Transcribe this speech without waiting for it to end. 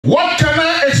What can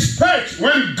I expect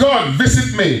when God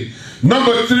visits me?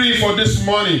 Number 3 for this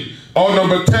morning, or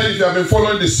number 10 if you have been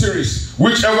following the series,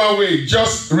 whichever way,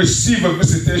 just receive a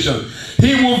visitation.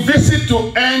 He will visit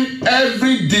to end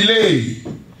every delay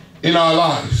in our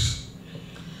lives.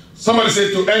 Somebody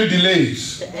say to end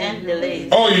delays. To end delays.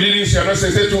 Oh, you didn't say. I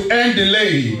say to end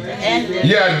delay. To end delay.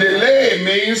 Yeah, delay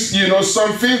means, you know,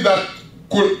 something that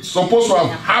could supposed to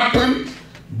have happened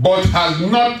but has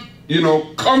not, you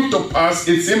know, come to pass.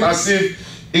 It seems as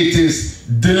if it is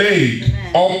delayed.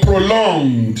 Amen. Or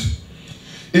prolonged.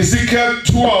 Ezekiel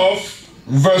 12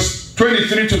 verse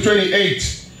 23 to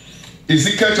 28.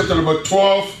 Ezekiel chapter number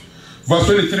 12 verse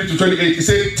 23 to 28. He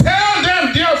said, tell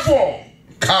them therefore,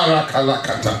 I'm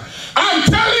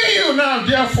telling you now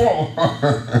therefore,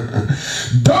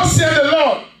 thus said the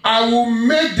Lord, I will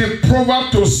make the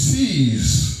proverb to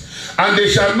cease, and they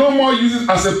shall no more use it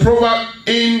as a proverb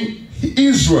in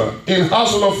Israel, in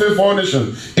household of faith for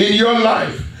nation, in your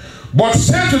life. But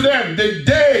say to them, the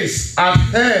days at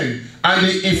hand and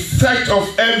the effect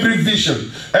of every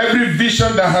vision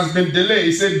that has been delayed.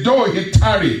 He said, though he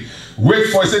tarry, wait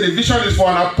for it. He said, the vision is for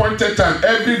an appointed time.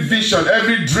 Every vision,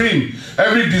 every dream,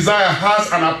 every desire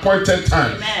has an appointed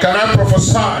time. Amen. Can I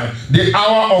prophesy the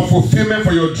hour of fulfillment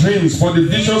for your dreams, for the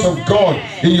visions of God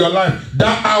in your life?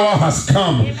 That hour has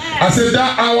come. Amen. I said,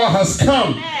 that hour has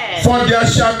come. Amen. For there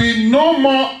shall be no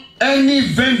more any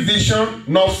vain vision,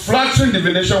 nor flattering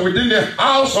divination within the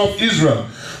house of Israel.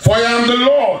 For I am the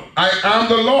Lord, I am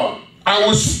the Lord. I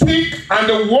will speak, and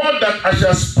the word that I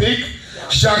shall speak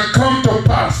shall come to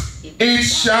pass. It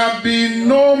shall be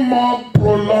no more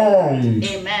prolonged.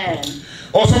 Amen.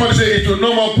 Or somebody say, it will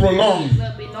no more prolong. It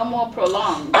will be no more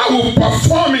prolonged. I will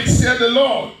perform it, said the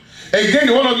Lord. Again,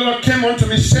 the word of the Lord came unto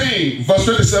me, saying, verse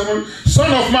 27,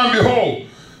 Son of man, behold,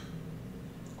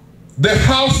 the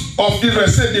house of Israel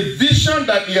said, the vision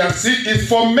that he has seen is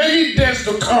for many days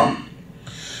to come.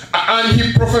 And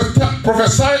he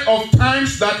prophesied of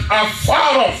times that are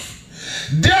far off.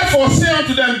 Therefore say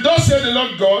unto them, thus said the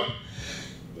Lord God,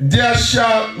 there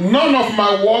shall none of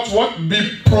my words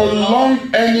be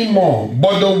prolonged anymore,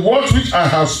 but the words which I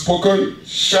have spoken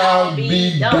shall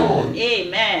be done.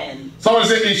 Amen. Somebody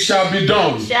say, it shall be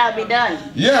done. It shall be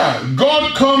done. Yeah,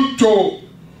 God come to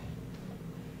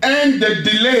end the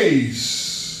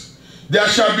delays. There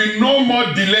shall be no more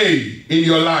delay in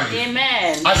your life.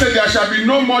 Amen. I said there shall be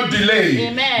no more delay.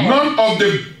 Amen. None of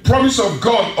the promise of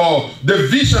God or the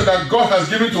vision that God has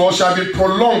given to us shall be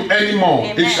prolonged anymore.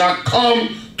 Amen. It shall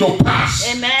come to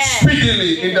pass. Amen.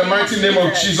 Speedily in the mighty name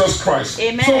of Jesus Christ.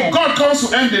 Amen. So God comes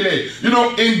to end delay. You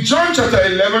know, in John chapter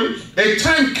 11, a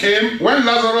time came when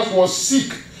Lazarus was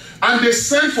sick and they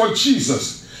sent for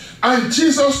Jesus. And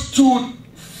Jesus stood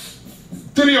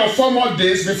 3 or 4 more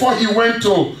days before he went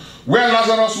to where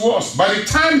Lazarus was. By the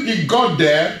time he got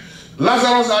there,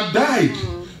 Lazarus had died.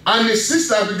 And the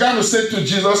sister began to say to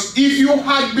Jesus, if you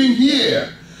had been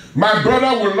here, my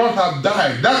brother would not have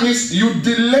died. That means you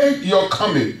delayed your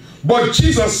coming. But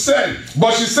Jesus said,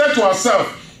 but she said to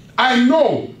herself, I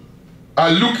know,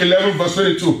 Luke 11 verse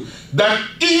 22, that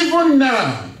even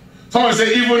now, someone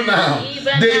say even now,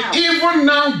 even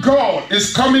now God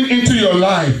is coming into your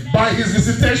life by his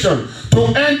visitation to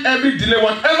end every delay.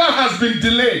 Whatever has been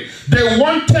delayed, they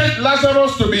wanted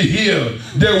Lazarus to be healed.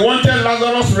 They wanted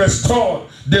Lazarus restored.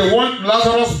 They want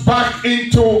Lazarus back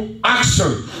into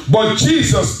action. But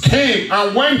Jesus came,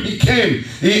 and when he came,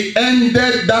 he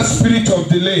ended that spirit of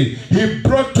delay. He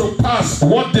brought to pass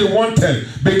what they wanted,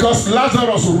 because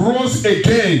Lazarus rose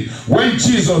again when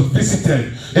Jesus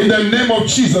visited. In the name of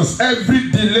Jesus, every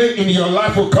delay in your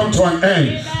life will come to an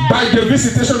end. By the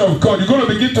visitation of God, you're going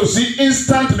to begin to see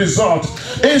instant result,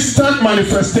 instant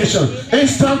manifestation,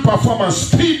 instant performance,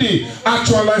 speedy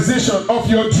actualization of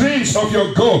your dreams, of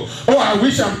your goal. Oh, I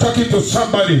wish I'm talking to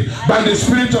somebody by the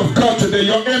Spirit of God today.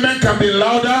 Your amen can be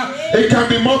louder. It can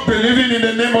be more believing in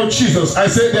the name of Jesus. I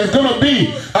say there's going to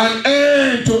be an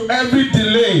end to every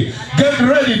delay. Get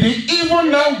ready. The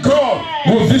even now God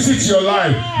will visit your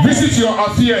life, visit your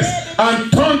affairs,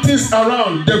 and turn things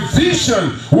around. The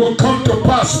vision will come to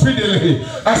pass speedily.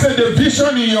 I said the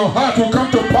vision in your heart will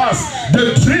come to pass.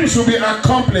 The dreams will be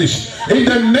accomplished in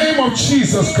the name of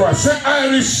Jesus Christ. Say, I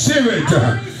receive it.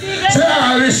 Say,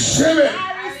 I receive it.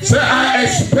 Say, I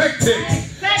expect it.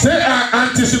 Say, I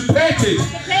anticipate it.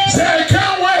 Say, I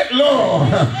can't wait, Lord.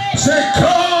 Say,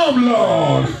 come,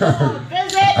 Lord.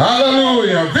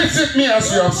 Hallelujah. Visit me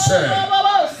as you have said.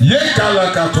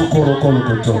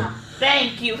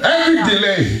 Thank you. Every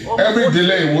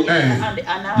delay will end.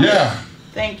 Yeah.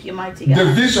 Thank you, mighty God. The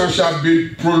vision shall be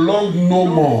prolonged no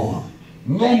more.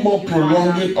 No more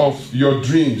prolonging of your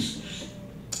dreams.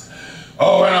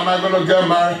 Oh, when am I going to get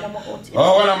married?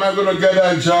 Oh, when am I going to get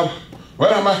that job?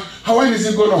 When is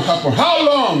it going to happen? How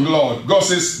long, Lord? God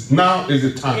says, now is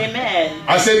the time. Amen.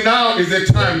 I say, now is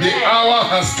the time. The hour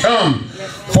has come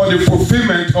for the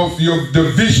fulfillment of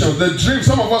the vision, the dream.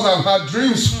 Some of us have had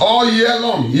dreams all year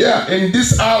long. Yeah, in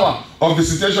this hour of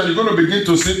visitation, you're going to begin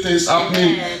to see things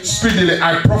happening speedily.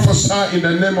 I prophesy in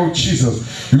the name of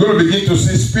Jesus. You're going to begin to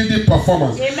see speedy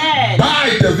performance. Amen.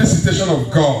 By the visitation of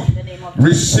God.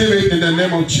 Receive it in the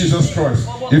name of Jesus Christ.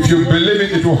 If you believe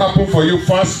it, it will happen for you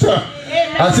faster.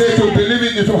 I say, if you believe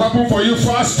it, it will happen for you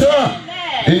faster.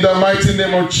 In the mighty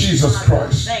name of Jesus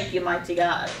Christ. Thank you, mighty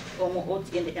God. What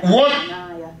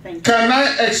can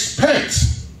I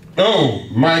expect? Oh,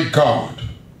 my God.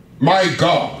 My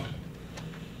God.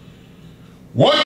 What